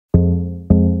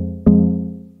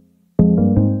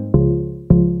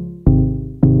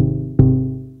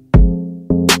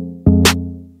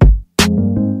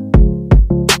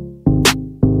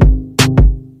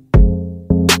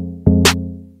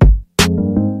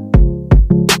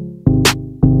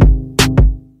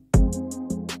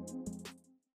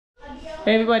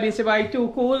Everybody, it's about Too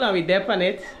Cool and we dep on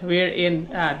it. We're in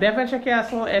Devonshire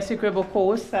Castle, Essequibo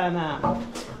Coast, and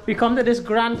we come to this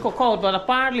grand cookout, but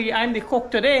apparently I'm the cook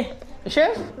today.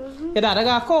 Chef? Your dad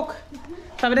got cook.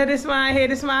 So this man here,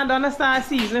 this man don't start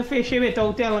seasoning fish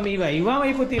without telling me why. You want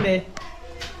me to put in the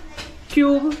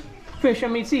cube, fish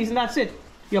and meat season, that's it.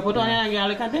 You put onion and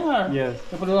garlic and thing, or? Yes.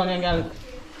 You put onion and garlic.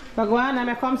 So go on,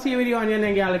 I come see you with the onion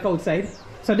and garlic outside.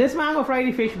 So this man go fry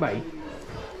the fish by.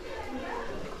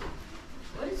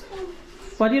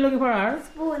 What are you looking for, her?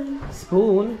 Spoon.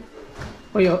 Spoon?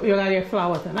 Oh, you got your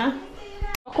flour, huh?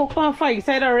 Cook on fire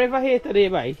side of the river here today,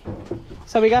 boy.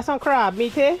 So we got some crab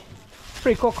meat here,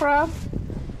 pre-cooked crab.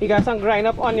 We got some grind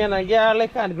up onion and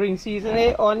garlic and green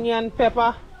seasoning, onion,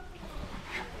 pepper.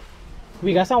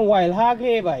 We got some wild hog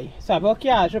here, boy. So I'm going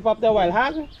to strip up the wild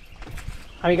hog. And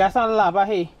we got some lava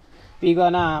here. We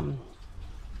gonna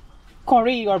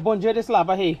curry or bunge this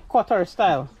lava here, cutter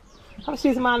style. How does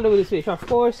this man do this fish? Of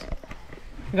course.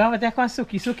 We got to take on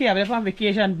Suki. I'm on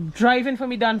vacation. Driving for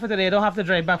me done for today. I don't have to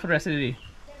drive back for the rest of the day.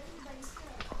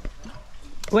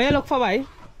 Where you look for, boy?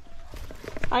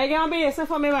 Are you going to be asking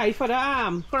for me, boy, for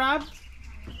the crab?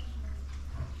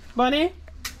 Bunny?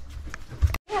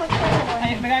 Yeah,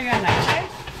 I got a knife, right?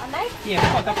 a knife?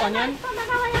 Yeah, cut up onion.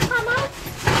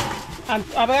 And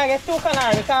I'm going to get 2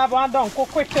 canary because I want done cook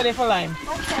quick today for lime.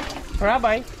 Okay. Right,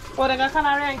 boy? Oh, they got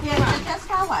canary and came out. Just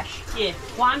car wash. Yeah,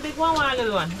 one big one, one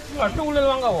little one. Or 2 little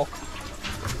one go walk.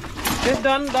 This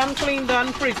done, clean,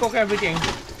 done, pre-cook everything.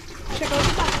 Check out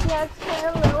the backyard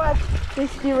scale. What?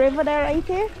 This the river there right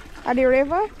here? At the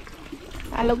river?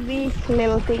 I look the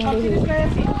little thing Come see there. this guy,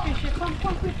 see the fish. Come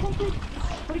quick.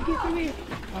 What you give me?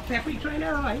 A pepper tray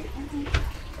there, right?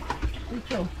 We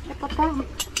throw.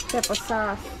 Pepper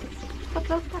sauce.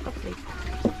 Pepper plate.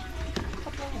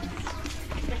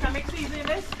 You can mix these in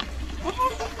this? No.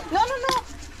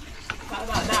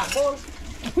 That bowl.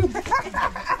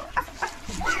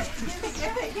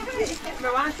 I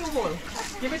want 2 bowls.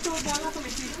 Give me 2 bowls to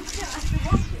mix it.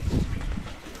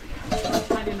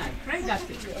 And the knife, right? That's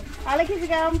it. I like if you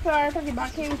get on part of the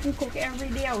back here, we can cook every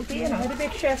day out here. You the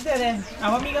big chef there then.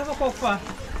 I want me to cook for.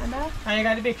 And And you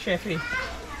got the big chef here.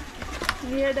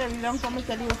 you hear them, you don't come and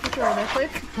tell you what to throw that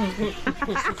quick.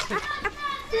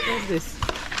 What's this?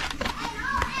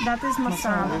 That is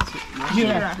masala.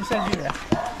 Jira. This is jira.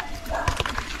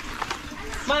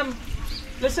 Mom,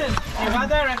 listen, you want to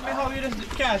direct me how you do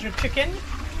cash rib chicken?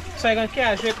 So I'm going to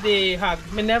cash rib the hog.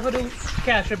 I never do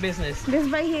cash rib business. This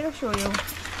by here will show you.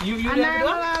 You And never do?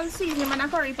 I will season and a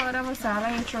curry powder masala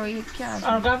and show you cash.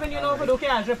 Or Gavin, you know if I do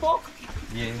cash rib pork?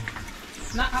 Yeah.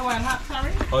 Not how I have,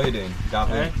 sorry. How you doing?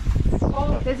 Gavin?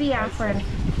 Oh, This is your friend.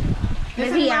 this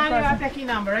is Maybe the man you yeah, got taking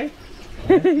number, right?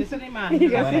 This is the man. You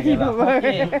got to keep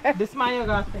Okay, this man you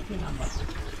got taking number.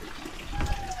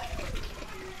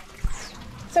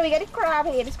 So we got the crab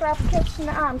here. This crab catch in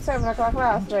the 7 o'clock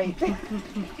last night.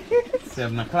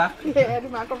 7 o'clock? Yeah, the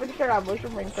man come with the crab, we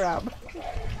should bring crab.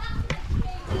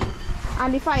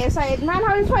 And the fireside. Man,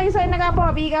 how is fireside? I got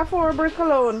Bobby, you got 4 brick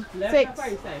alone. 6.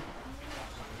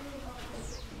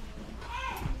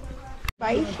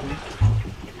 Bye.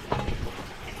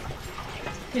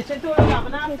 Kitchen tool,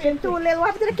 you Kitchen too little.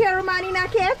 What happened to the carrot man in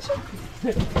that catch?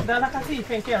 Dala kasi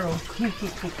fin kero.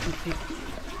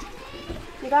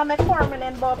 You gotta make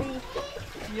permanent, Bobby.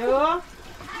 Yo.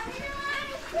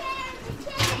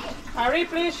 Harry,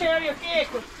 please share your cake.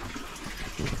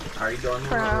 Are you done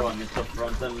run it up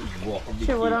front and walk up the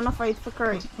Sure, we're cake? on a fight for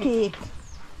curry cake.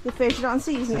 The fish don't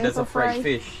season it, That's so a fried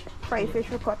fish. Fried fish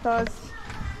with cutters.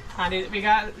 And we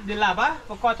got the lava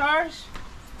for cutters.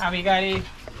 And we got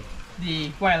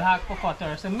the wild hog for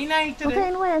cutters. So me night today.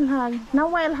 Okay, wild hog.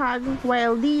 Not wild hog,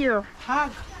 wild deer.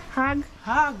 Hog. Hog.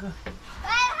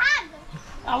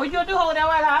 How would you do hold that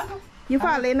wild hog? You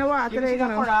fall in the water, You they see the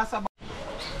gonna. coraza.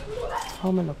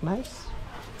 How me look nice?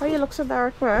 Oh, you look so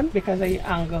dark, man. Because of your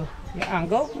angle. Your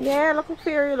angle? Yeah, look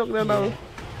fair you look now.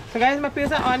 So guys, my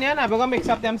piece of onion, I'm gonna mix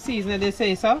up them seasoning they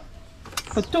say so.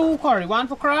 For 2 curry, 1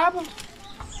 for crab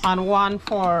and 1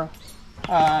 for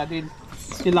the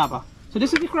lava. So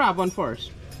this is the crab one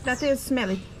first. That is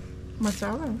smelly.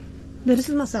 Masala. This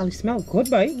is masala. Smell good,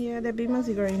 boy. Yeah, the big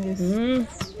messy grind is.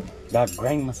 That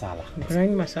grind masala.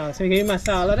 Grind masala. So we give you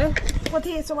masala there. What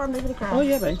is the one with the crab? Oh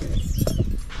yeah, boy.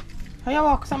 How you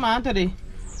walk some man today?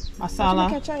 Masala.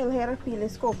 Catch a little hair peel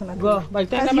this coconut. Go. By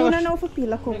the time Because I'm you gonna don't know if you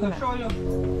peel a I'm coconut. gonna show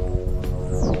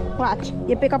you. Watch.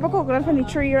 You pick up a coconut from the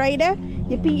tree right there,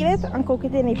 you peel it and cook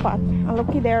it in a pot. And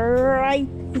look at there right,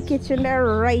 the kitchen there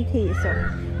right here. So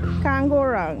can't go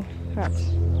wrong. Watch.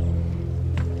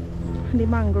 The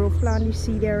mangrove plant you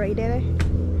see there right there.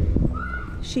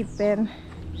 Sheep pen.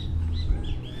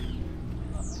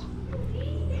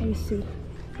 Let me see.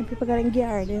 Some people getting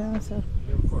geared, you know, so.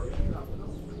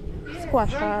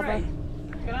 Squash harbor.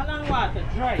 Get on water,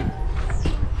 dry.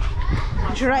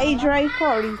 Dry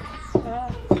curry.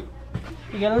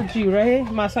 You get a little jeera here.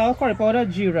 Masala curry powder,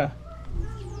 jeera.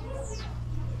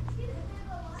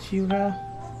 Jeera.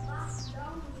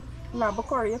 Lava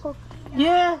curry, you cook?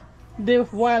 Yeah. The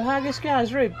wild hog is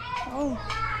scarce rib. Oh.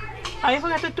 I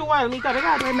forgot the 2 wild meat.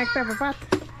 I make pepper pot.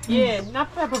 Yeah,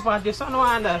 not pepper pot, just on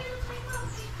one there.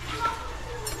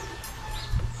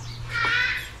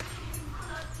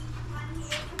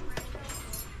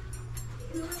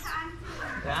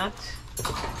 That.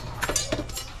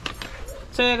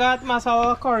 So you got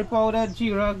masala, curry powder,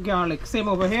 jeera, garlic. Same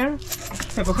over here.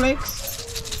 Pepper flakes.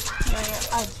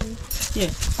 Yeah, aji. Yeah.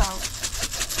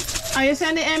 Salt. Are you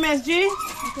sending MSG?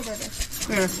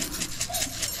 Where?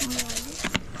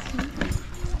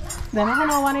 They don't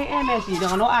know what MSG. They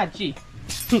don't know aji.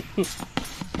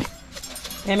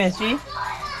 MSG.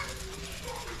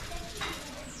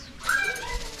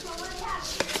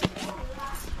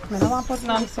 I don't want to put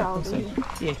none sauce.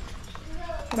 Yeah.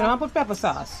 I don't want to put pepper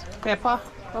sauce. Pepper.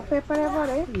 Oh, pepper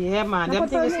ever, eh? Yeah, man. Them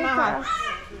things is not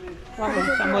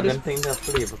hot. Somebody. Them things that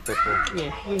flavor pepper.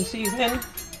 Yeah. Green seasoning.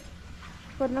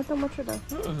 But not too much of that.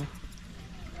 Mm-mm.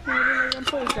 Maybe you can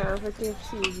put it there with the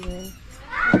seasoning.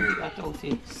 That's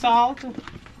okay. Salt.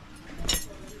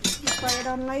 Fry it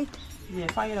on light. Yeah,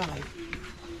 fire it on light.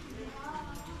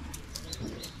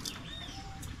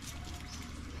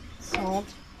 Salt.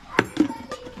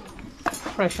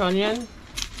 Fresh onion.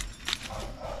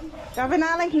 Gavin,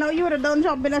 I like, no, you would have done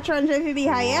jump in a trench if you be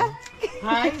higher.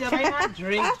 Hi, you might not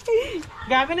drink.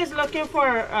 Gavin is looking for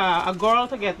a girl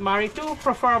to get married to,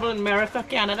 preferable in America,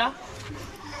 Canada.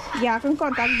 Yeah, I can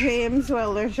contact James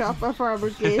Welder Shopper for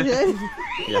fabrication.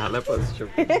 Yeah, let us show.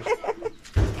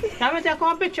 Gavin, take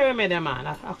one picture of me there, man.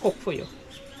 I'll cook for you.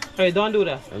 Hey, don't do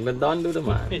that. I'm done do the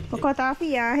man. We cut off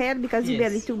your head because your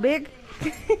belly too big.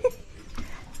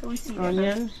 Don't see that.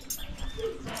 Onion.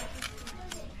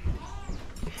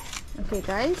 Okay,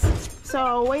 guys.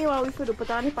 So, what you want we to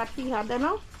put on the pot we have there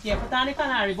now? Yeah, put on the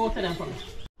canary, both of them for me.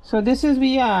 So this is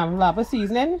the lava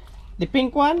seasoning. The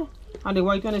pink one and the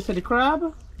white one is to the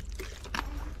crab.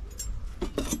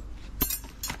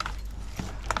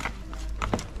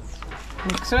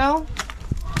 Mix well.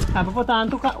 I'm going to put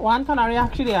on one canary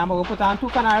actually. I'm going to put on 2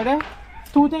 canary there.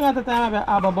 2 things at a time. I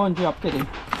have a bungee up today.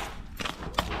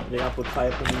 They have put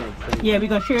fire for me next. Yeah, we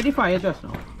can share the fire just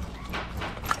now.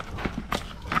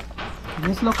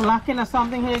 This look lacking or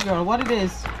something here, girl. What it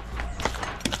is?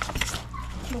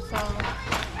 Masala.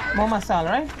 More masala,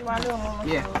 right? You want a little more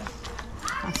masala? Yeah.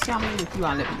 I'll see how many if you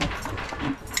want a little bit.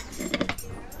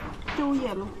 2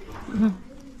 yellow. Mm-hmm.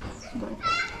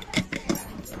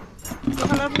 You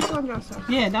can have this one, Joseph.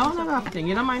 Yeah, that one I got thing.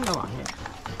 You don't mind that one here.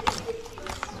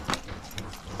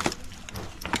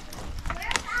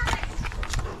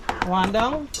 One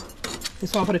down.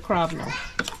 This one for the crab now.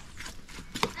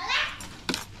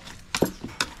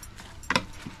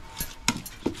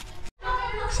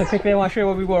 So quickly I want to show you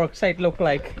what we work site look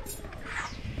like.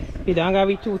 We don't have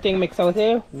 2 things mixed out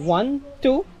here. 1,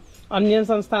 2. Onions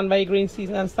on standby, green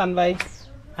season on standby.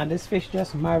 And this fish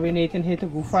just marinating here to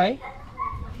go fry.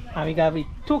 And we got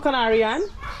 2 canary on.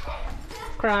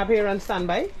 Crab here on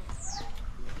standby.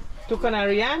 2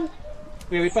 canary on.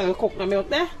 Where we put the coconut milk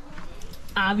there.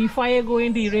 And we fire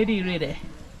going the ready.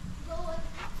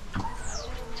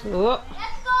 So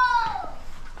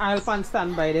I'll pan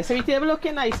standby there. So we table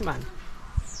looking nice, man.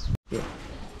 Yeah.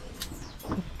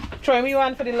 Try me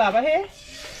one for the lava here.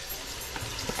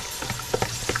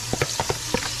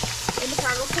 In the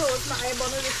cargo clothes, my eye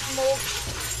bun with smoke.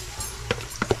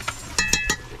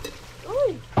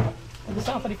 And this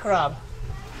one for the crab.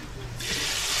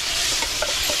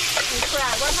 The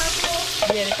crab, what has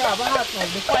smoke? Yeah, the crab will have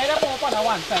smoke. The fire up on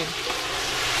one side.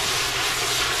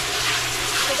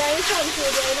 The guy is trying to do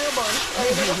in a bun. Or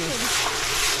in a thing.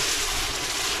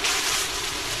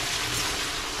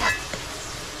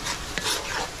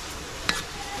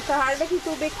 It's hard to keep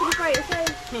too big to the fire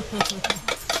side.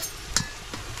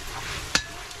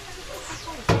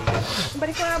 But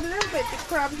the crab little bit, the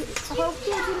crab, how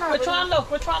cute the lava? Which one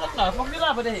look? Which one look now? Look the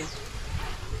lava there.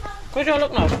 Which one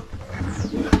look now?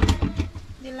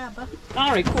 The lava.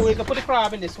 Alright, cool. We can put the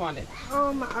crab in this one then.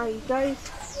 Oh my eye, guys.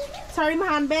 Sorry, my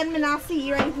hand bend me not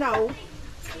see right now.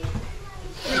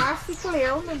 Me not see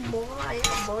clear. My boy,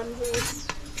 I'm born here.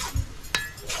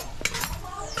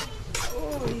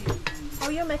 Oh, how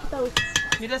you make it out?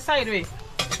 You just sideways.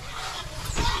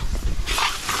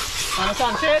 On the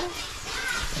sunshade.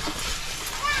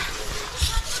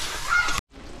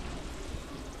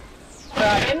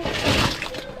 Crab in.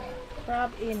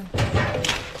 Crab in.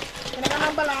 Can I get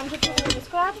a balance to this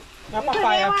crab? Got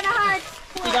papaya.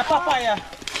 You got papaya.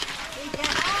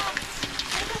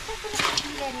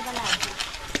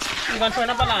 You want for a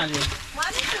balance?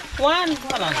 One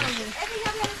balance.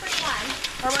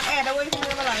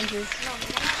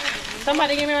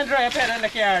 Somebody give me a dry pet in the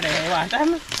car there. What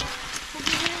time?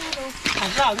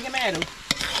 I'm proud to get me.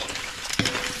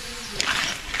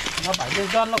 No,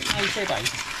 this don't look nice, eh?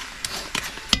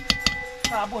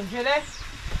 Bonjour, eh?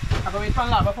 I'm going to find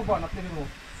lava for one of the room.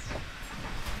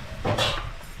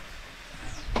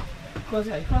 Close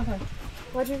it, close it.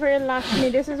 What you for last me?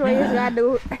 This is what you gotta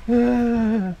do.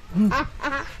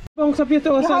 Bunks up your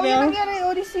toes How again. you gonna get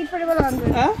all the seed for the balance?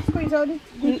 Huh? Squeeze out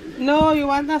the... No, you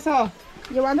want that so?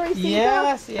 You want to receive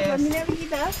Yes, that? yes. Let me never eat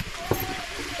that.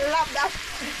 Love that.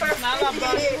 Not love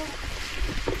that.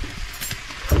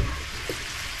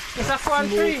 It's a swan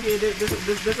tree.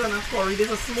 This one is curry, this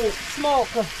is smoke. Smoke.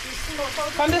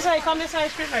 Come this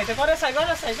side, straight right. Go this side, go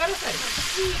this side, go this side.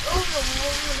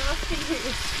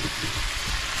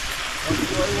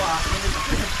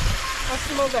 What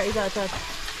smoke guys are that?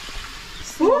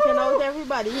 Smoking out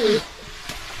everybody here.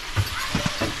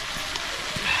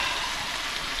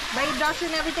 By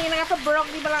dusting everything, I have to broke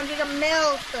the balance to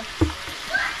melt.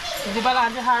 The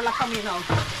balance is hard like coming out.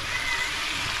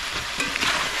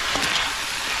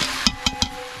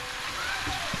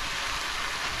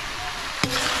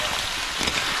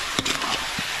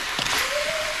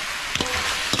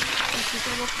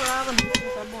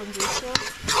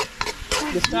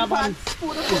 This is a bun.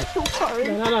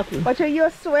 Watch your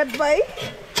sweat, boy.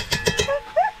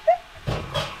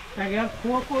 I got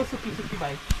 4 suki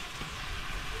by.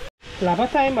 Lava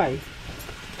time by.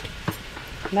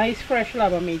 Nice fresh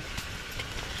lava meat.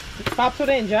 Pops would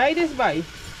enjoy this by.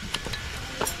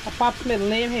 A Pop's middle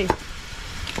name here.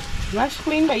 Wash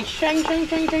clean by. Shang. You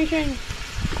can't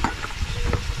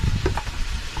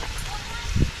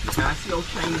see how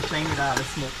shiny with all the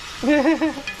smoke.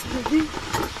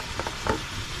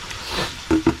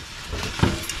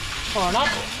 Corn up.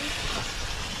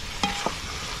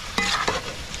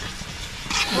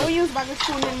 No use bag of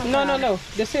spoon in my No.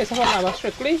 This is for lava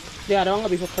strictly. The other one will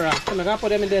be for crab. So I'm going to put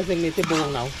them in designated bowl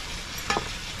now.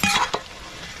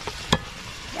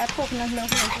 That coconut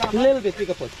milk is lava. A little bit we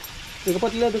can put. We can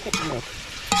put a little bit of milk.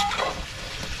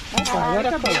 Okay, what a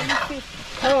color.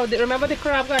 Oh, remember the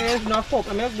crab guy is not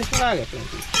coconut milk. This is plenty.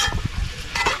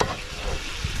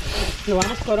 No, I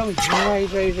must go down dry.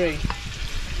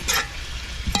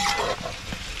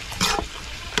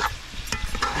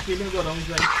 You can go down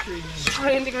like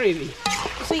Straight in the gravy.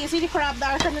 So you see the crab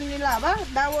darker than the lava?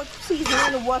 That was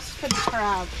seasoning was for the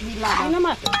crab, the lava. No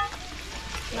matter.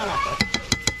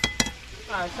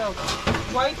 Alright, so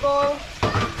white bowl.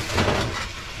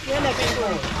 Then a big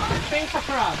bowl. Drink for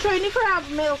crab. Try the crab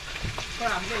milk.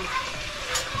 Crab milk.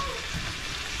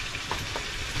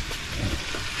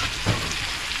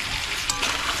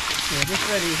 Yeah, just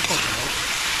ready to cook it.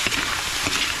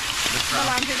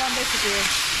 Balance it on this.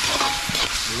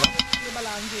 The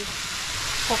balance.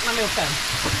 Cook na milk time.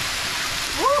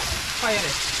 Woo! Fire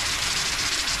it.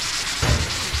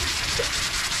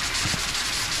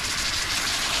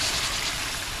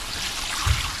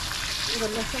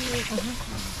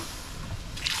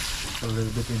 a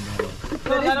little bit in there.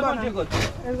 No, that one good.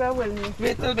 Is that well new?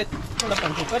 Wait a little bit. Hold up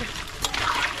on good.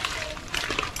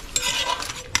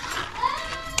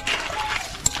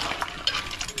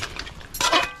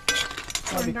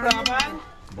 The crab and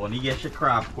Bonnie gets your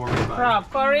crab curry. crab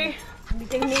curry We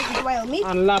can make it wild meat.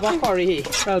 and lava curry here.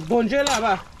 Well, bonjour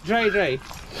lava, dry.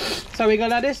 So we're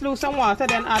gonna let this lose some water,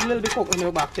 then add a little bit coconut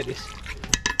milk back to this.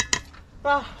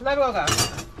 Let go,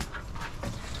 guys.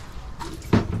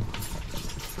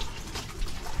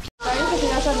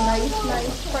 That's a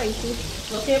nice fry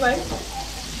fish. Okay, bye.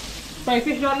 Fry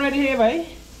fish done ready here, bye.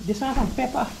 This one some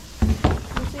pepper.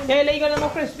 Hey, like you got no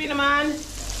crispy, man.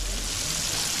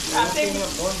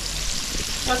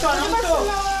 That's all I'm so.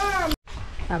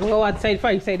 I'm going to go outside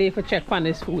fire side for check on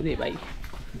this food, bye.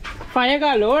 Fire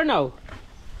got lower now.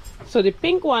 So the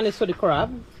pink one is for the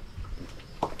crab.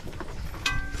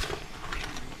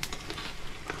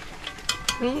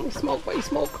 Smoke, boy,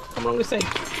 smoke. Come on this side.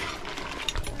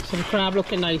 So the crab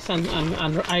looking nice and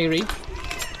iry.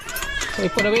 So we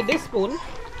put away this spoon.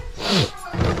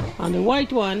 And the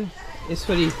white one is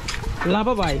for the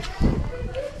lava bite.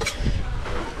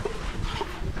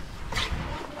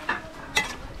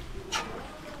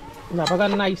 Lava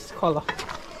got a nice color.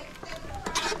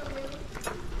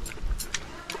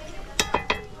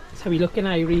 So we looking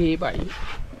iry here, buddy.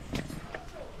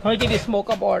 I'll get the smoke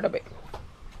aboard a bit.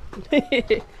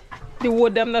 The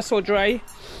wood them not so dry.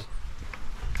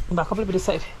 Back up a little bit this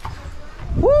side.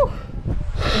 Woo!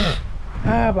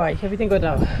 Ah, boy, everything good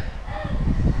now.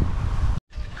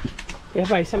 Yeah,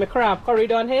 boy, some crab curry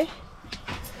down here.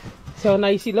 See how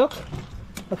nice it look?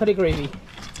 Look at the gravy.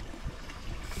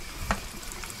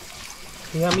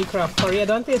 Yummy crab curry. I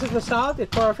don't taste it with salt.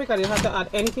 It's perfect. I didn't have to add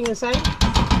anything inside.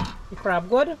 The crab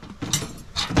good.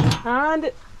 And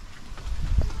I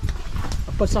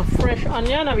put some fresh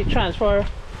onion and we transfer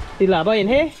the lava in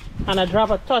here. And I drop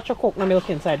a touch of coconut milk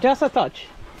inside. Just a touch.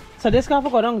 So this can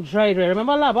go down dry.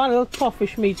 Remember lava, a little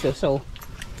toughish meat too, so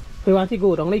we want to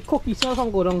go down. Like cookies, so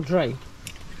can go down dry.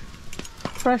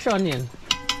 Fresh onion.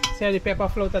 See how the pepper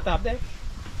float at the top there?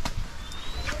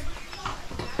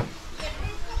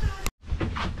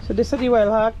 So this is the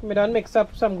wild hog. I done mix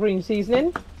up some green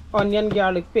seasoning, onion,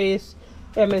 garlic paste,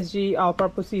 MSG,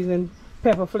 all-purpose seasoning,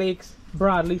 pepper flakes,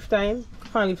 broad leaf thyme.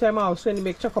 Fine leaf thyme also in the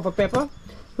mixture, cup of pepper.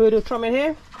 We do throw in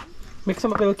here. Mix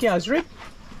some little chaos drip.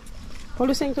 Hold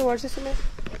this thing towards this a minute.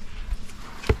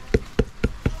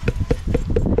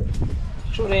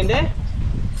 Throw it in there.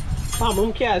 Palm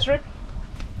room chaos drip.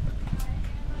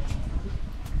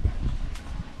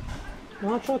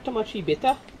 Don't throw too much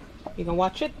bitter. You can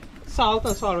watch it. Salt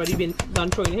has already been done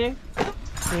throwing here.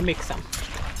 And mix some.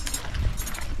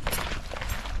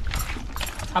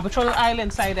 Have a throw the oil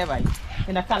inside there, boy.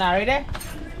 In the canary there.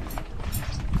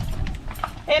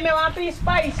 Hey, me want piece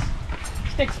spice.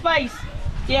 Stick spice.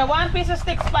 Yeah, one piece of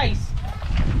stick spice.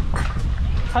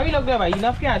 How you look there, boy?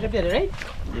 Enough cash up there, right?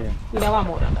 Yeah. You don't want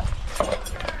more than that.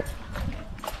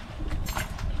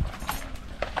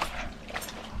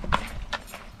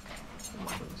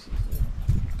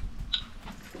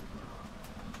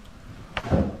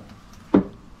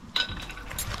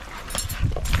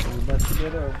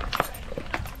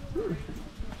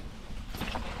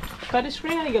 Cut the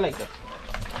screen and you like that.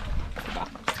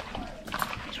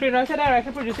 Screen right there, I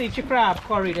can produce each crab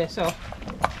curry there, so.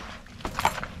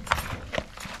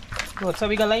 Good, so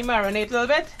we gonna let it marinate a little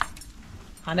bit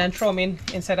and then throw them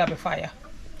inside of the fire.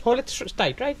 Hold it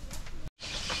tight, right?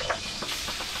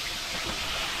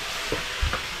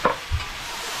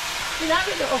 See that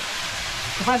video? Oh.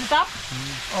 Press it up?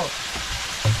 Oh.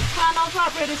 Turn on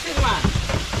top of this thing, man.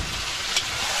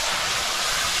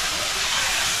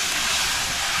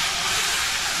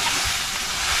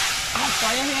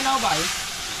 Fire here now, boy.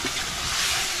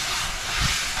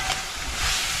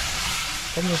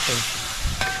 Let me see.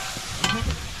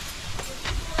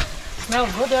 Smell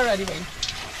good already, boy.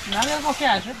 Now let's go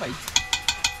catch it, boy.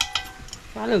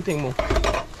 One little thing more.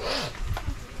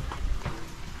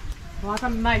 What a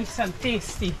nice and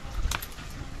tasty.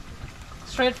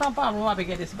 Straight from Palm Room, I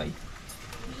get this, boy.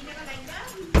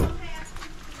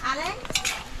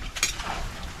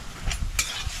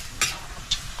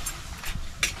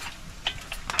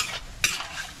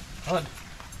 Good.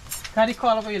 Got the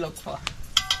color what you look for.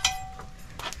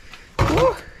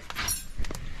 Woo.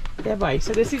 Yeah, boy.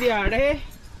 So this is the order here.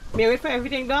 May wait for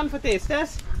everything done for taste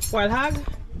test. Wild hog.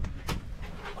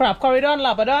 Crab curry done,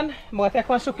 lava done. I'm going to take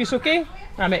one suki.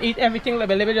 I'm going to eat everything a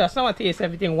little bit just now and taste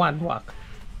everything one walk.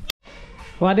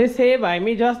 What this here, boy?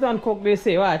 Me just done cook this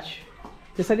here. Watch.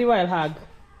 This is the wild hog.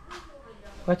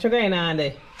 What you going on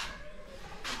there?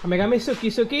 I'm going to make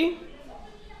suki.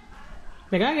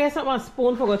 I'm going to get some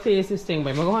spoon for to taste this thing, but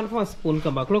I'm going to have a spoon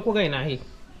come back. Look what going on here.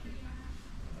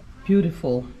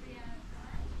 Beautiful.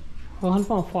 I'm going to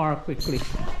have a fork quickly.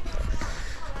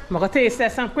 I'm going to taste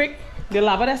this some quick. The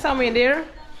lava that's some in there.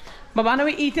 But when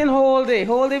we eating whole day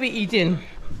we eating.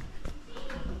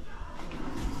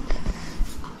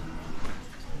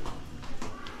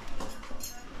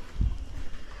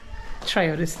 Try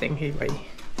out this thing here, boy.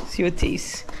 See what it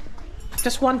tastes.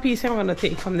 Just one piece I'm going to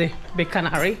take from the big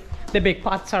canary. The big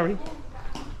pot, sorry.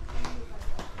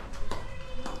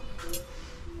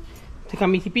 Take a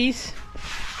meaty piece.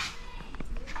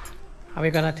 And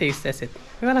we're gonna taste test it.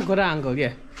 We're gonna go to angle,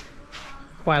 yeah.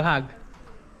 Wild hog.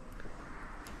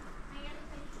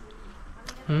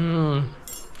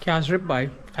 Calf's rib pie.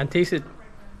 And taste it.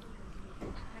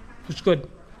 It's good.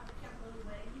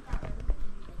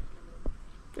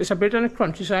 It's a bit on the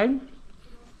crunchy side.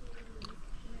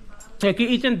 Like you're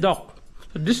eating duck.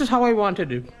 So this is how I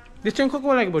wanted it. This thing could go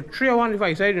like about 3 or 1 if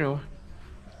I said, you know.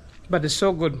 But it's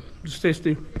so good. It's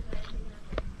tasty.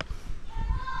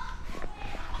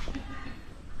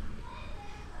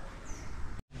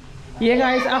 Yeah,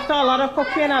 guys, after a lot of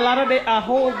cooking, a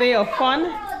whole day of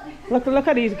fun. Look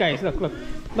at these guys. Look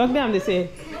them, they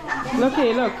say. Look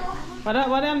here, look.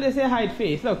 What them they say hide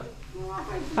face. Look.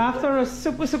 After a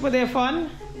super day of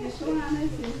fun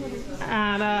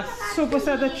and a super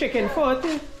set of chicken foot.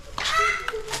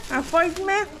 And fight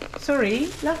me. Sorry,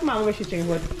 not mom wish chicken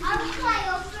foot.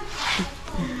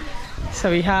 So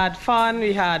we had fun,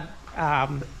 we had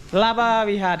lava,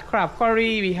 we had crab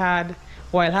curry, we had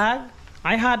wild hog.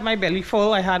 I had my belly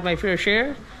full, I had my fair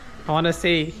share. I want to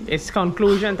say it's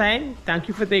conclusion time. Thank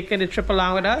you for taking the trip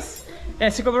along with us.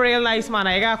 Essequibo real nice, man.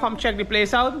 I gotta come check the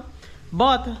place out.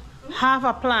 But have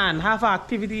a plan, have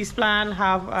activities plan,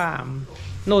 have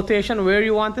notation where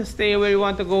you want to stay, where you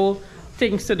want to go,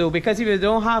 things to do. Because if you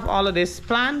don't have all of this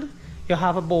planned, you'll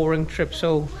have a boring trip.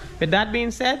 So with that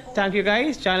being said, thank you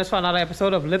guys. Join us for another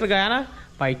episode of Little Guyana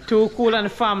by Too Cool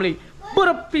and Family. Put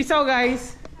up, peace out,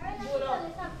 guys.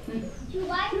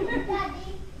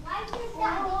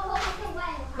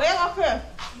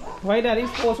 Why daddy's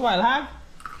post wild hog?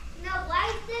 No,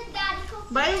 why did daddy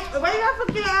cook? Why you have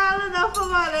to get all enough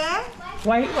of it?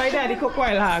 Why daddy cook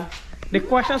wild hog? The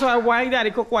questions are why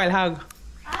daddy cook wild hog?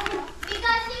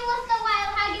 Because he was the wild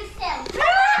hog himself.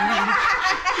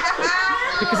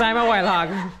 Because I'm a wild hog.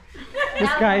 This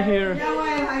guy here. Yeah,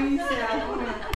 why you say